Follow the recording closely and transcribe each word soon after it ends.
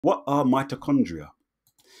What are mitochondria?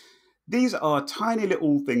 These are tiny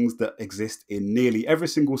little things that exist in nearly every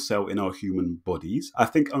single cell in our human bodies. I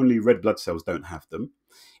think only red blood cells don't have them.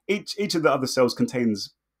 Each of the other cells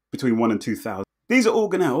contains between 1 and 2,000. These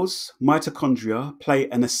organelles, mitochondria, play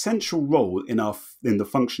an essential role in the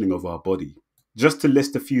functioning of our body. Just to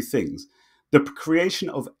list a few things, the creation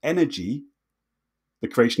of energy, the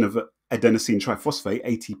creation of adenosine triphosphate,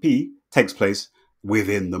 ATP, takes place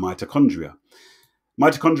within the mitochondria.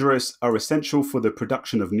 Mitochondria are essential for the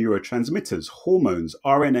production of neurotransmitters, hormones,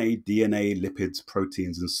 RNA, DNA, lipids,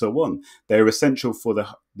 proteins, and so on. They're essential for the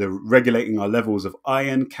regulating our levels of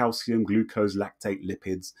iron, calcium, glucose, lactate,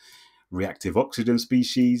 lipids, reactive oxygen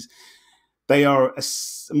species. They are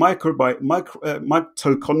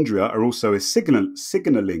mitochondria are also a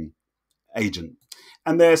signaling agent.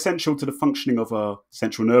 And they're essential to the functioning of our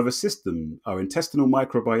central nervous system, our intestinal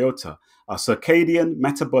microbiota, our circadian,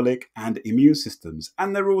 metabolic, and immune systems.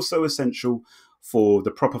 And they're also essential for the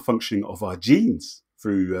proper functioning of our genes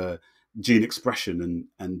through gene expression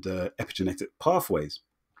and epigenetic pathways.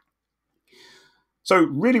 So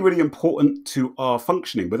really, really important to our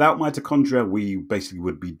functioning. Without mitochondria, we basically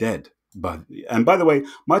would be dead. And by the way,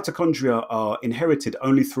 mitochondria are inherited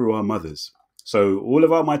only through our mothers. So all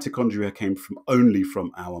of our mitochondria came only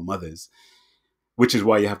from our mothers, which is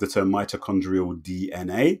why you have the term mitochondrial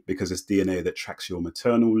DNA, because it's DNA that tracks your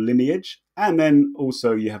maternal lineage. And then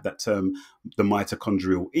also you have that term, the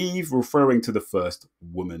mitochondrial Eve, referring to the first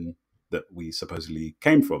woman that we supposedly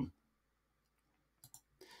came from.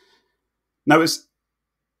 Now, it's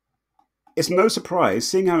no surprise,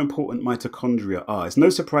 seeing how important mitochondria are, it's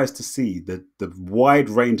no surprise to see the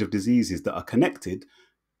wide range of diseases that are connected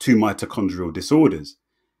to mitochondrial disorders.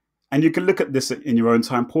 And you can look at this in your own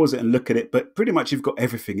time, pause it and look at it, but pretty much you've got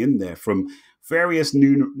everything in there, from various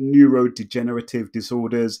neurodegenerative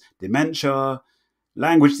disorders, dementia,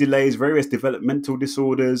 language delays, various developmental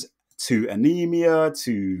disorders, to anemia,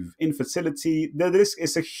 to infertility.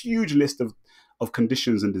 It's a huge list of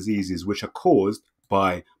conditions and diseases which are caused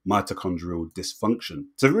by mitochondrial dysfunction.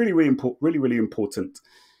 It's a really important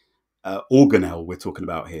organelle we're talking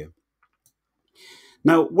about here.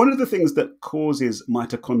 Now, one of the things that causes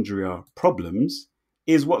mitochondria problems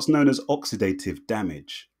is what's known as oxidative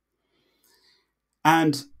damage.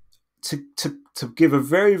 And to give a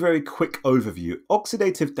very, very quick overview,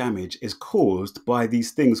 oxidative damage is caused by these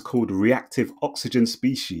things called reactive oxygen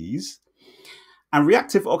species. And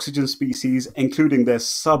reactive oxygen species, including their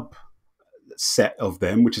subset of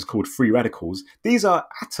them, which is called free radicals, these are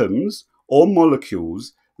atoms or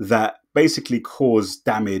molecules that basically cause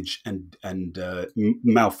damage and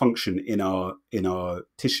malfunction in our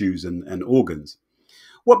tissues and organs.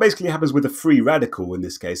 What basically happens with a free radical in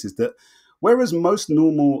this case is that whereas most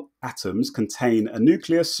normal atoms contain a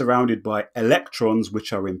nucleus surrounded by electrons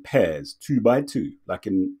which are in pairs, 2 by 2, like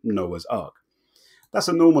in Noah's Ark. That's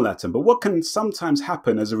a normal atom. But what can sometimes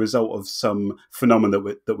happen as a result of some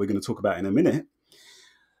phenomenon that we're going to talk about in a minute,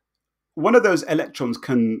 one of those electrons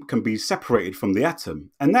can be separated from the atom,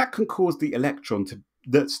 and that can cause the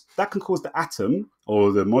atom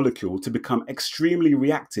or the molecule to become extremely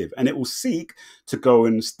reactive, and it will seek to go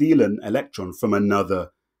and steal an electron from another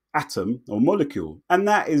atom or molecule. And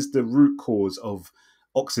that is the root cause of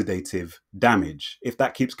oxidative damage. If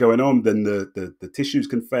that keeps going on, then the tissues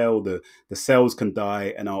can fail, the cells can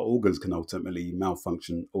die, and our organs can ultimately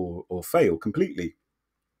malfunction or fail completely.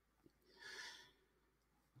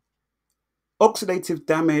 Oxidative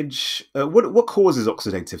damage, what causes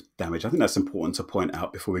oxidative damage? I think that's important to point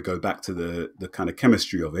out before we go back to the kind of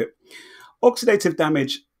chemistry of it. Oxidative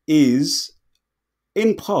damage is,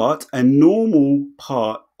 in part, a normal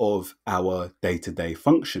part of our day-to-day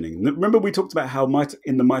functioning. Remember we talked about how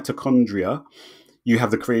in the mitochondria, you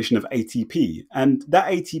have the creation of ATP. And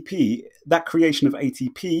that ATP, that creation of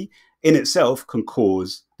ATP in itself can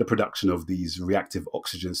cause the production of these reactive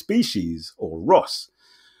oxygen species, or ROS.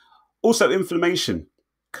 Also, inflammation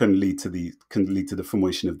can lead to the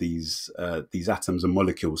formation of these atoms and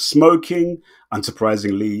molecules. Smoking,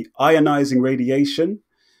 unsurprisingly, ionizing radiation,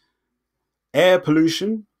 air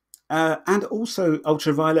pollution, and also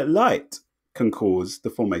ultraviolet light can cause the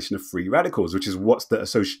formation of free radicals, which is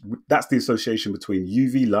that's the association between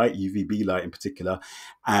UV light, UVB light in particular,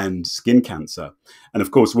 and skin cancer. And of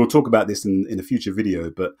course, we'll talk about this in a future video,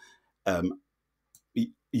 but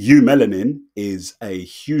eumelanin is a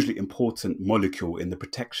hugely important molecule in the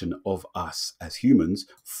protection of us as humans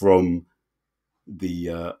from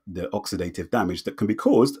the oxidative damage that can be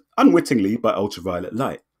caused unwittingly by ultraviolet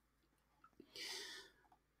light.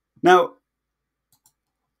 Now,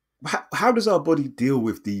 how does our body deal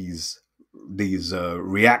with these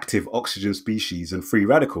reactive oxygen species and free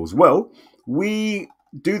radicals? Well, we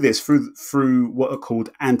do this through what are called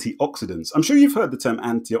antioxidants. I'm sure you've heard the term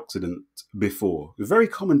antioxidant before. A very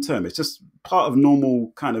common term. It's just part of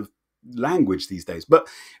normal kind of language these days. But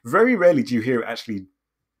very rarely do you hear it actually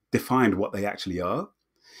defined what they actually are.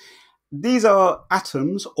 These are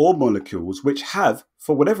atoms or molecules which have,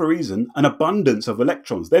 for whatever reason, an abundance of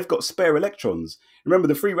electrons. They've got spare electrons. Remember,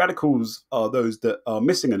 the free radicals are those that are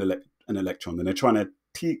missing an electron, and they're trying to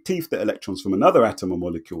teeth the electrons from another atom or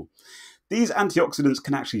molecule. These antioxidants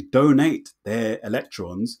can actually donate their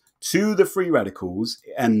electrons to the free radicals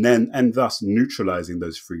and thus neutralizing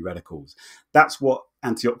those free radicals. That's what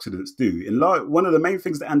antioxidants do. One of the main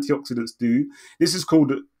things that antioxidants do, this is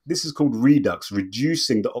called redox,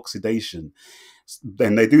 reducing the oxidation.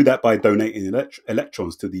 And they do that by donating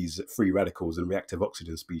electrons to these free radicals and reactive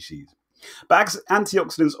oxygen species. But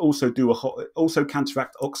antioxidants also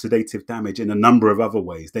counteract oxidative damage in a number of other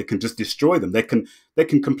ways. They can just destroy them. They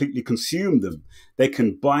can completely consume them. They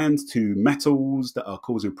can bind to metals that are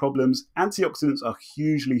causing problems. Antioxidants are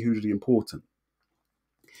hugely, hugely important.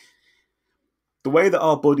 The way that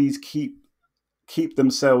our bodies keep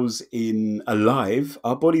themselves alive,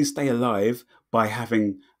 our bodies stay alive by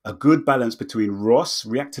having a good balance between ROS,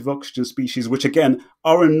 reactive oxygen species, which again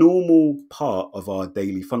are a normal part of our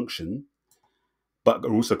daily function, but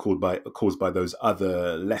are also caused by those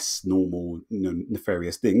other less normal,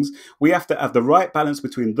 nefarious things. We have to have the right balance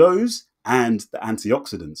between those and the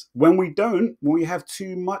antioxidants. When we have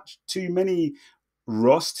too many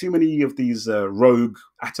ROS, too many of these rogue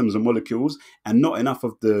atoms and molecules, and not enough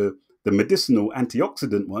of the medicinal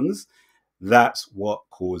antioxidant ones, that's what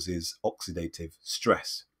causes oxidative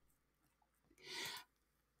stress.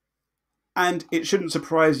 And it shouldn't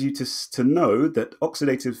surprise you to know that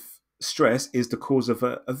oxidative stress is the cause of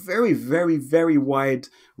a very, very, very wide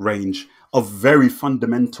range of very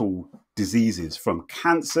fundamental diseases, from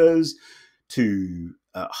cancers to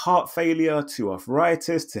heart failure, to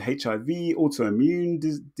arthritis, to HIV, autoimmune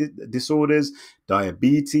disorders,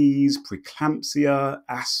 diabetes, preeclampsia,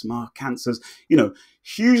 asthma, cancers.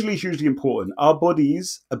 Hugely, hugely important. Our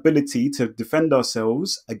body's ability to defend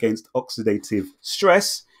ourselves against oxidative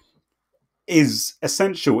stress is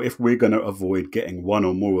essential if we're going to avoid getting one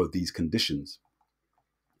or more of these conditions.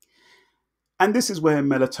 And this is where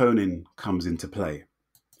melatonin comes into play.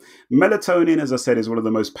 Melatonin, as I said, is one of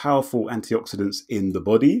the most powerful antioxidants in the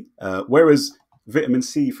body, whereas vitamin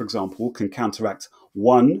C, for example, can counteract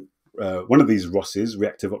one of these ROSs,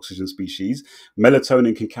 reactive oxygen species.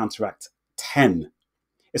 Melatonin can counteract 10.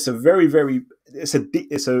 It's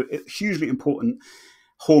a hugely important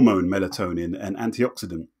hormone, melatonin, and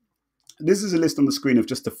antioxidant. This is a list on the screen of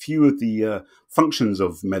just a few of the functions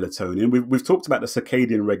of melatonin. We've talked about the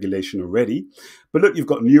circadian regulation already, but look, you've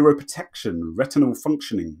got neuroprotection, retinal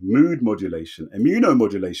functioning, mood modulation,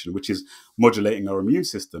 immunomodulation, which is modulating our immune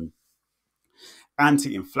system,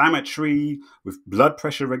 anti-inflammatory, with blood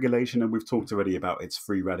pressure regulation, and we've talked already about its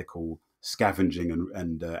free radical scavenging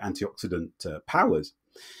and antioxidant powers.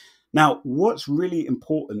 Now, what's really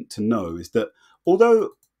important to know is that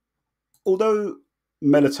although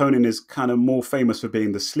melatonin is kind of more famous for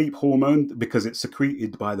being the sleep hormone because it's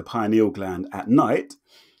secreted by the pineal gland at night,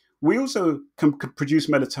 we also can produce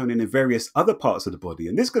melatonin in various other parts of the body.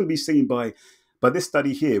 And this can be seen by this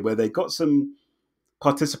study here, where they got some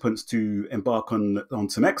participants to embark on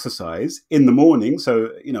some exercise in the morning. So,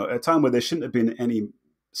 at a time where there shouldn't have been any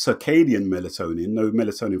circadian melatonin, no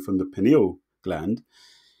melatonin from the pineal gland.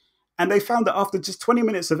 And they found that after just 20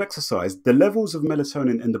 minutes of exercise, the levels of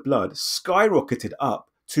melatonin in the blood skyrocketed up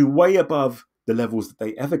to way above the levels that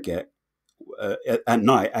they ever get at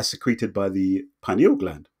night as secreted by the pineal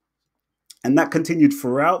gland. And that continued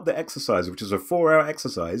throughout the exercise, which is a 4-hour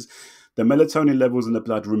exercise. The melatonin levels in the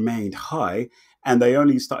blood remained high, and they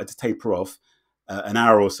only started to taper off an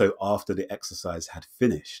hour or so after the exercise had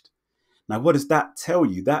finished. Now, what does that tell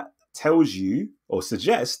you? That tells you or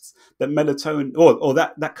suggests that melatonin, or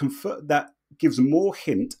that gives more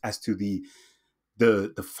hint as to the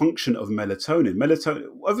function of melatonin. Melatonin,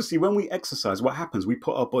 obviously, when we exercise, what happens? We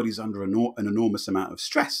put our bodies under an enormous amount of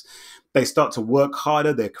stress. They start to work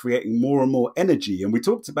harder. They're creating more and more energy. And we've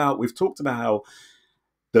talked about how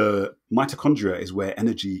the mitochondria is where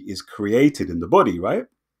energy is created in the body, right?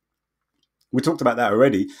 We talked about that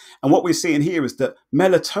already. And what we're seeing here is that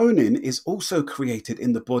melatonin is also created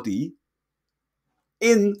in the body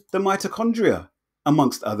in the mitochondria,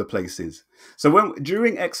 amongst other places. So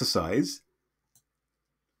during exercise,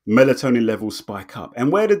 melatonin levels spike up.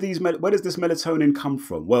 And where does this melatonin come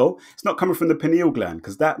from? Well, it's not coming from the pineal gland,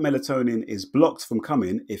 because that melatonin is blocked from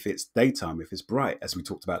coming if it's daytime, if it's bright, as we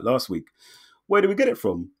talked about last week. Where do we get it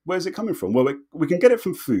from? Where is it coming from? Well, we can get it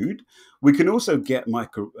from food. We can also get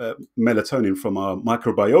melatonin from our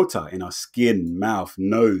microbiota in our skin, mouth,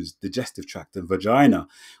 nose, digestive tract, and vagina,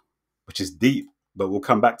 which is deep, but we'll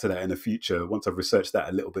come back to that in the future once I've researched that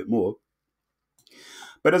a little bit more.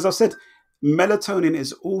 But as I said, melatonin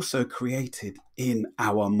is also created in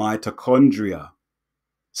our mitochondria.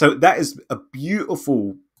 So that is a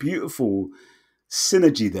beautiful, beautiful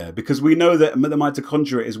synergy there, because we know that the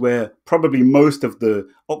mitochondria is where probably most of the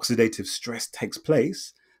oxidative stress takes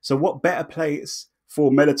place. So what better place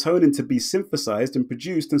for melatonin to be synthesized and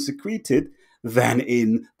produced and secreted than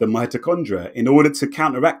in the mitochondria, in order to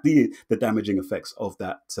counteract the damaging effects of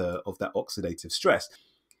that oxidative stress.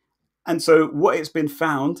 And so what it's been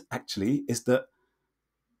found actually is that,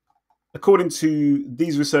 according to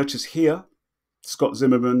these researchers here, Scott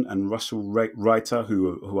Zimmerman and Russell Reiter,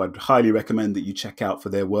 who I'd highly recommend that you check out for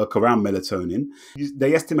their work around melatonin,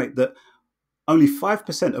 they estimate that only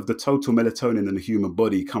 5% of the total melatonin in the human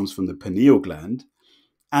body comes from the pineal gland,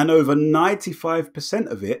 and over 95%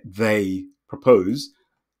 of it, they propose,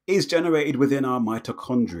 is generated within our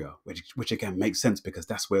mitochondria, which again makes sense, because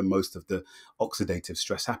that's where most of the oxidative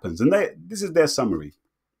stress happens. And this is their summary.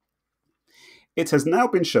 It has now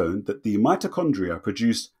been shown that the mitochondria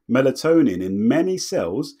produce melatonin in many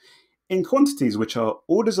cells in quantities which are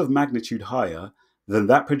orders of magnitude higher than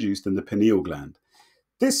that produced in the pineal gland.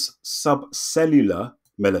 This subcellular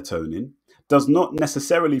melatonin does not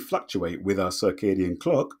necessarily fluctuate with our circadian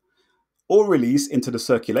clock or release into the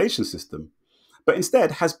circulation system, but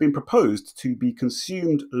instead has been proposed to be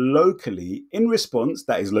consumed locally in response,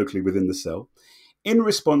 that is locally within the cell, in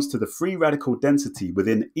response to the free radical density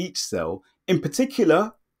within each cell, in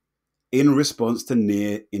particular in response to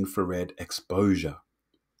near infrared exposure.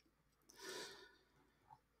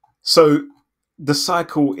 So the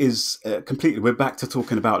cycle is completely, we're back to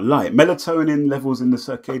talking about light. Melatonin levels in the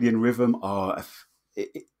circadian rhythm are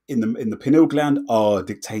in the pineal gland are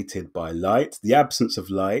dictated by light. The absence of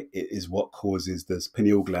light is what causes this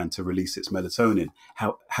pineal gland to release its melatonin.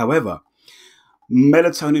 However,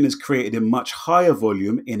 melatonin is created in much higher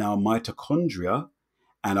volume in our mitochondria,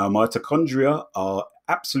 and our mitochondria are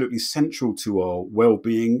absolutely central to our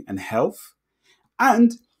well-being and health.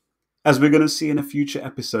 And as we're going to see in a future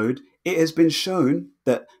episode, it has been shown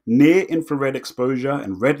that near infrared exposure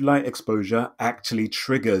and red light exposure actually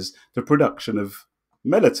triggers the production of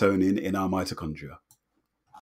melatonin in our mitochondria.